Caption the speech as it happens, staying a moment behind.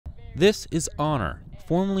This is Honor,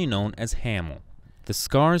 formerly known as Hamill. The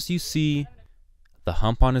scars you see, the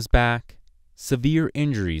hump on his back, severe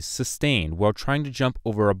injuries sustained while trying to jump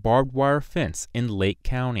over a barbed wire fence in Lake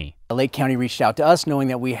County. Lake County reached out to us knowing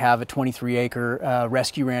that we have a 23-acre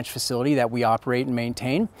rescue ranch facility that we operate and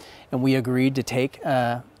maintain, and we agreed to take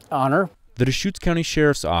Honor. The Deschutes County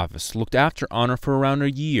Sheriff's Office looked after Honor for around a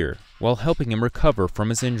year while helping him recover from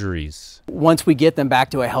his injuries. Once we get them back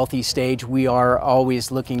to a healthy stage, we are always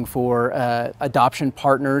looking for adoption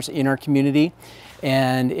partners in our community.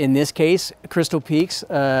 And in this case, Crystal Peaks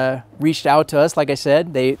reached out to us. Like I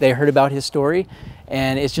said, they heard about his story,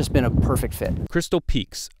 and it's just been a perfect fit. Crystal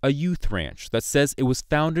Peaks, a youth ranch that says it was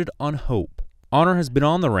founded on hope. Honor has been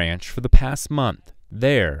on the ranch for the past month.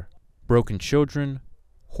 There, broken children,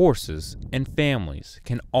 horses, and families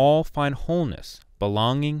can all find wholeness,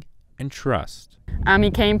 belonging, and trust. He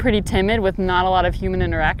came pretty timid with not a lot of human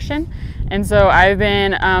interaction, and so I've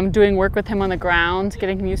been doing work with him on the ground,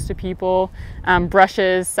 getting him used to people,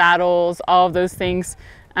 brushes, saddles, all of those things,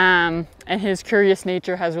 and his curious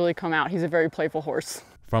nature has really come out. He's a very playful horse.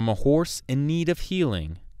 From a horse in need of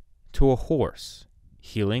healing to a horse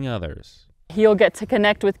healing others. He'll get to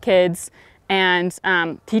connect with kids and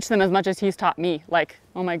teach them as much as he's taught me. Like,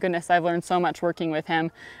 oh my goodness, I've learned so much working with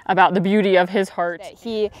him about the beauty of his heart.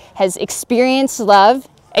 He has experienced love,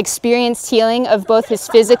 experienced healing of both his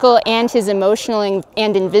physical and his emotional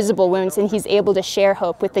and invisible wounds, and he's able to share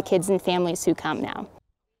hope with the kids and families who come now.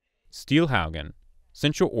 Steele Haugen,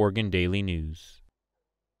 Central Oregon Daily News.